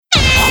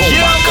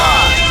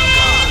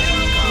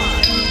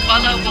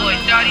Hello boy,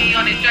 shawty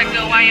on his track,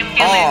 so I am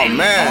killing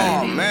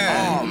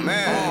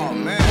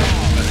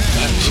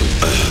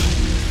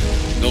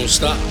it. Don't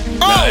stop.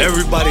 Now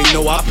everybody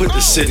know I put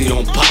the city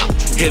on pop,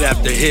 hit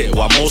after hit,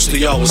 while most of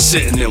y'all was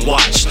sitting and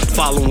watched,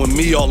 following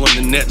me all on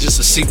the net just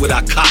to see what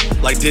I cop.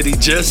 Like, did he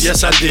just?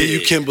 Yes, I did.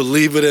 You can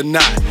believe it or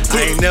not.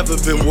 I ain't never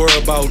been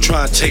worried about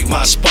trying to take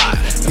my spot.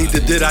 Neither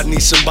did I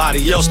need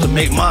somebody else to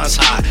make mine's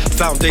high.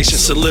 Foundation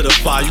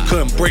solidified, you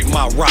couldn't break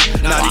my rock.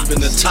 Not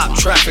even the top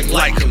traffic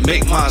light could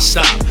make mine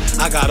stop.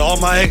 I got all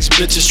my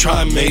ex-bitches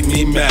trying to make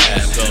me mad,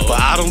 but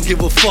I don't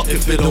give a fuck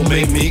if it don't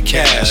make me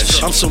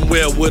cash. I'm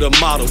somewhere with a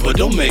model, but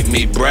don't make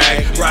me brag.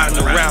 Riding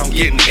around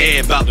getting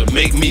head, about to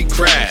make me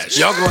crash.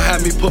 Y'all gon'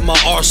 have me put my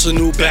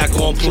arsenal back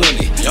on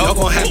plenty. Y'all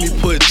gon' have me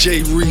put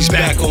J. Reese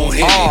back on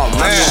Henny. How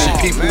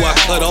many people I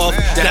cut off?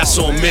 That's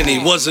on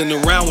many. Wasn't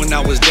around when I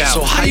was down,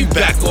 so how you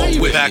back on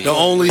with me? The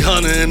only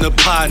hunter in the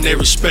pie and they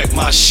respect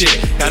my shit.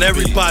 Got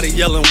everybody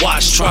yelling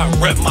watch, try and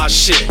rep my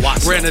shit.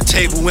 Ran a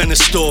table in the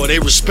store, they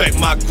respect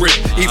my grip.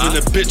 Even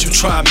the bitch you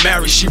try and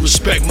marry, she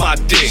respect my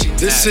dick.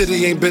 This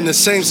city ain't been the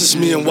same since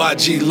me and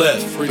YG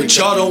left, but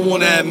y'all don't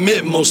wanna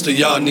admit most of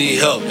y'all need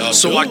help.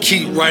 So I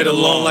keep right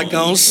along like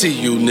I don't see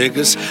you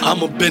niggas.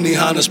 I'm a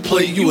Benihana's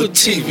plate, you a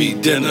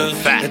TV dinner.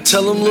 And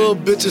tell them little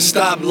bitches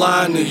stop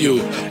lying to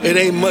you. It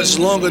ain't much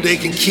longer they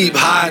can keep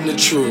hiding the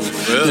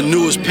truth. The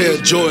newest pair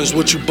of Jordans,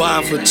 what you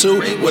buying for two?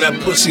 Well, that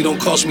pussy don't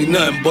cost me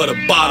nothing but a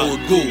bottle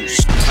of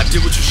goose. I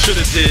did what you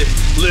shoulda did,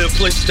 live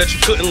places that you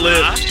couldn't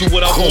live. Do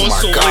what I want,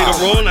 so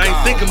later on I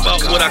ain't thinking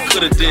about what I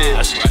coulda did.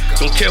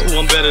 Don't care who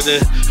I'm better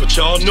than, but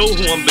y'all know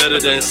who I'm better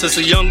than. Since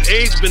a young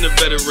age been a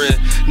veteran,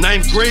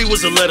 9th grade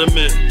was a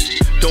letterman.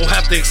 Don't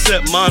have to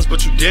accept mines,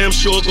 but you damn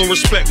sure gon'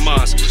 respect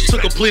mines.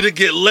 Took a plea to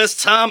get less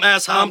time,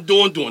 ask how I'm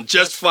doing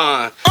just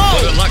fine.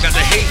 But I got the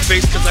hate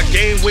face, cause I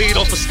gained weight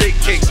off a steak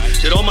cakes.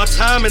 Did all my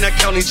time in that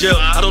county jail,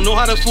 I don't know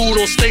how the food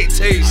on state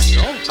tastes.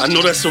 I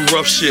know that's some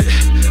rough shit,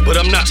 but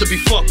I'm not to be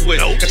fucked with.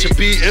 Got your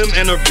BM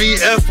and her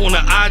BF on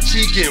the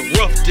IG getting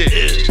roughed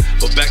it.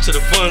 But back to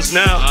the funds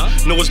now,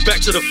 no it's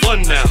back to the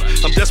fun now.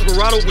 I'm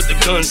Desperado with the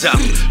guns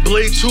out,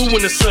 Blade 2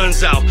 when the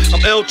sun's out.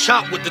 I'm El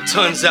Chop with the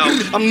tons out,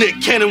 I'm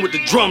Nick Cannon with the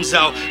drums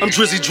out. I'm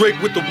Drizzy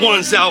Drake with the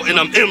ones out, and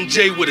I'm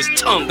MJ with his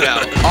tongue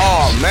out.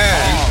 Oh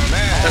man,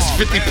 that's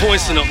 50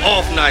 points in an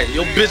off night.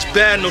 Yo bitch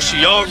bad, know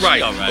she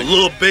alright. A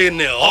little bit and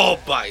they'll all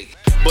bite.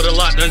 But a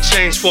lot done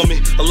changed for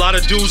me. A lot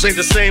of dudes ain't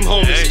the same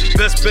homies.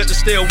 Best bet to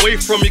stay away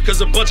from me, cause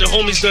a bunch of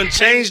homies done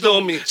changed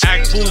on me.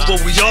 Act fool,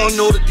 but we all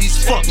know that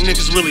these fuck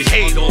niggas really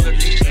hate on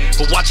me.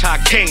 But watch how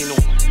I gain on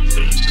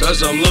them,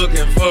 cause I'm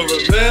looking for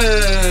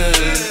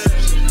revenge.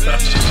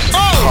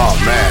 Oh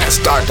man,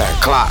 start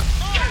that clock.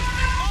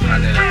 I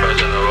need a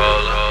person to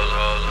roll.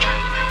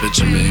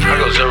 Picture me. I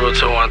go 0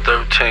 to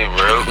 113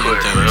 real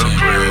quick.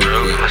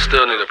 I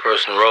still need a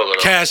person to roll it.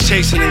 Cash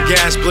chasing and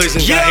gas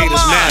blazing, got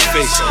haters mad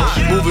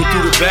facing. Moving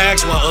through the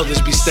bags while others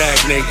be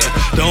stagnating.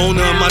 The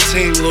owner of my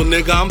team, little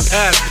nigga, I'm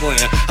past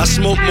playing. I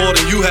smoke more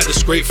than you had to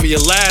scrape for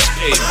your last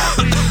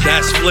payment.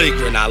 That's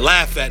flagrant, I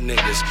laugh at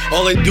niggas.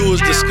 All they do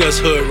is discuss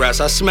hood rats,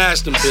 I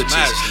smash them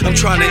bitches. I'm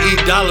trying to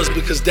eat dollars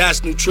because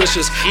that's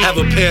nutritious. Have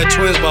a pair of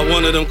twins by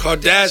one of them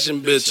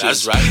Kardashian bitches.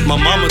 That's right.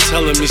 My mama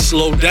telling me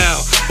slow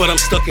down, but I'm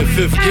stuck in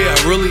 5th gear,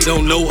 I really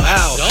don't know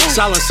how.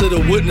 Silence to the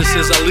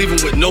witnesses, I leave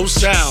them with no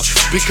sound.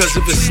 Because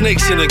if it's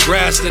snakes in the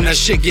grass, then that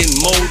shit getting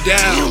mowed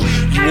down.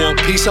 You want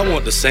peace, I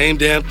want the same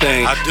damn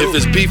thing. If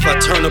it's beef, I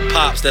turn to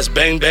pops, that's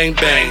bang, bang,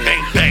 bang.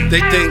 They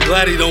think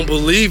Gladdy don't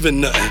believe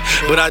in nothing,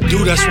 but I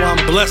do, that's why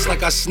I'm blessed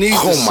like I sneeze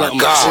or something.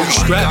 So you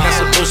strap, that's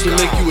supposed to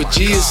make you a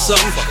G or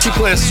something. You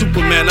playing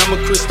Superman, I'm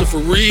a Christopher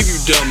Reeve, you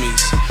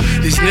dummies.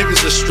 These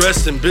niggas are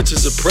stressed and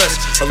bitches are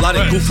pressed. A lot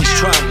of goofies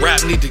try and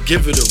rap, need to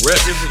give it a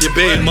rest. Your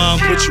baby mom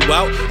put you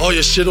out, all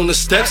your shit on the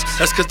steps.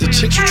 That's cause the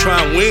chicks you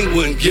try and win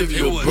wouldn't give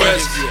you a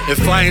breast.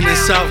 If I ain't in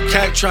South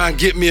Cac trying to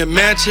get me a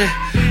mansion,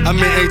 I'm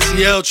in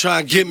ATL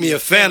trying to get me a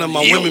phantom.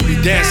 My women be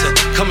dancing,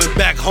 coming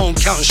back home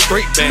counting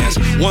straight bands.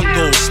 One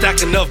goal,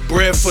 stack enough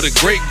bread for the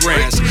great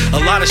grands. A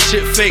lot of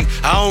shit fake,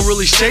 I don't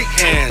really shake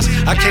hands.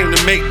 I came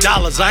to make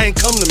dollars, I ain't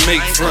come to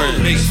make friends.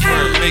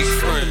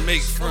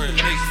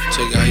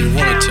 Take it how you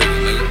wanna take it,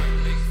 nigga.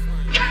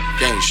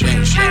 Gang,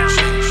 shang.